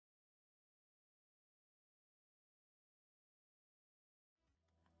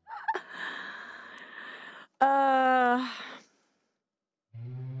Uh,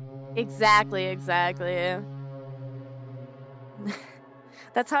 exactly.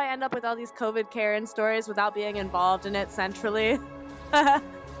 That's how I end up with all these COVID Karen stories without being involved in it centrally.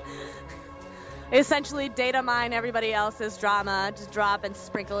 Essentially data mine everybody else's drama, just drop and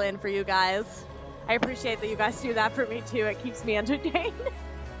sprinkle in for you guys. I appreciate that you guys do that for me too. It keeps me entertained.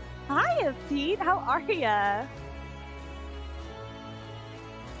 Hiya, Pete. How are ya?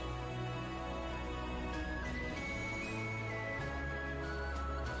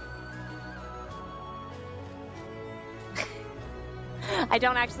 I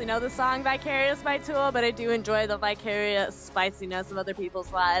don't actually know the song Vicarious by Tool, but I do enjoy the vicarious spiciness of other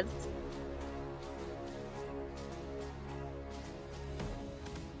people's lives.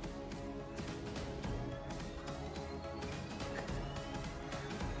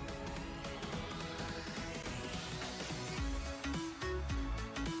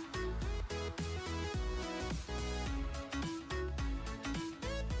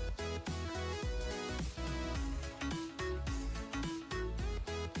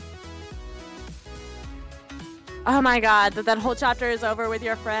 Oh my god, that whole chapter is over with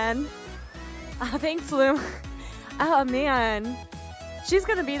your friend. Oh, thanks, Lou. Oh man. She's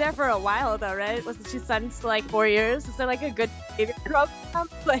gonna be there for a while though, right? Wasn't she sentenced to like 4 years? Is there like a good behavior program?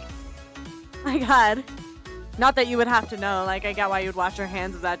 Like, my god. Not that you would have to know, like I get why you'd wash your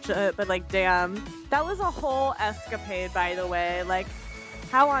hands of that shit, but like damn. That was a whole escapade, by the way. Like,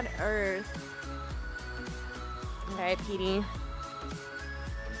 how on earth? Alright, Petey.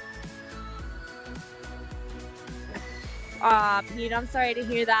 Aw, Pete, I'm sorry to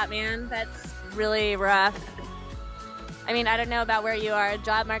hear that, man. That's really rough. I mean, I don't know about where you are.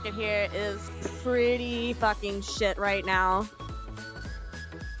 Job market here is pretty fucking shit right now.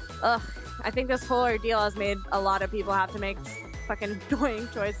 Ugh, I think this whole ordeal has made a lot of people have to make fucking annoying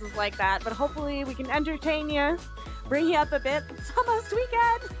choices like that. But hopefully we can entertain you, bring you up a bit. It's almost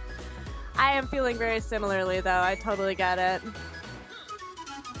weekend. I am feeling very similarly, though. I totally get it.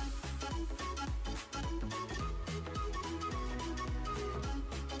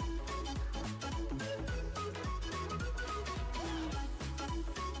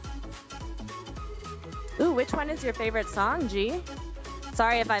 Ooh, which one is your favorite song, G?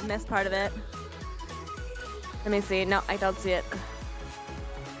 Sorry if I've missed part of it. Let me see. No, I don't see it.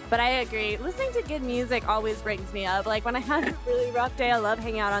 But I agree. Listening to good music always brings me up. Like, when I had a really rough day, I love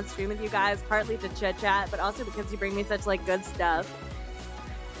hanging out on stream with you guys, partly to chit-chat, but also because you bring me such, like, good stuff.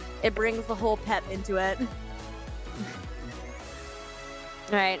 It brings the whole pep into it.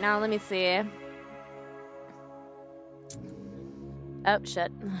 Alright, now let me see. Oh,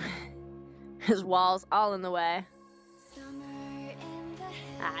 shit. His wall's all in the way.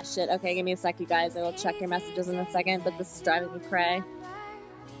 Ah, shit. Okay, give me a sec, you guys. I will check your messages in a second, but this is driving me cray.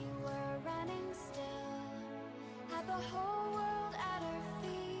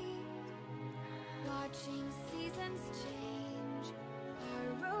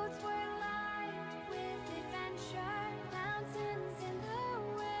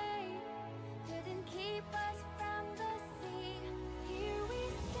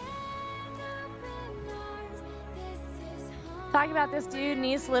 Talking about this dude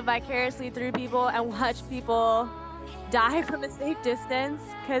needs to live vicariously through people and watch people die from a safe distance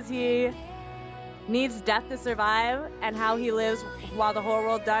because he needs death to survive, and how he lives while the whole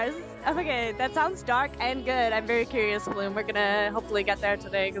world dies. Okay, that sounds dark and good. I'm very curious, Bloom. We're gonna hopefully get there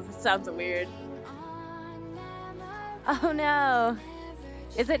today because it sounds weird. Oh no.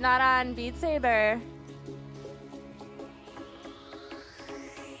 Is it not on Beat Saber?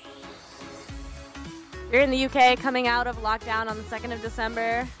 You're in the UK, coming out of lockdown on the 2nd of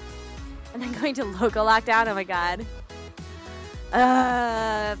December, and then going to local lockdown. Oh my god.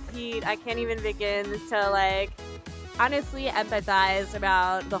 Pete, I can't even begin to, like, honestly empathize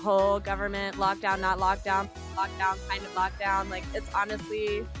about the whole government lockdown, not lockdown, lockdown, kind of lockdown. Like, it's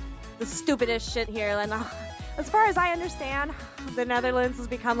honestly the stupidest shit here. And as far as I understand, the Netherlands has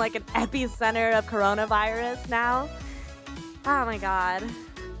become like an epicenter of coronavirus now. Oh my god.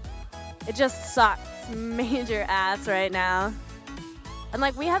 It just sucks major ass right now. And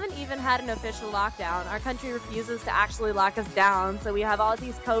like, we haven't even had an official lockdown. Our country refuses to actually lock us down, so we have all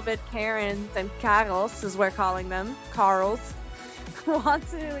these COVID Karens and Karls, as we're calling them, Carls,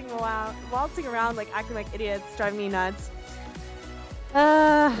 waltzing around like acting like idiots, driving me nuts.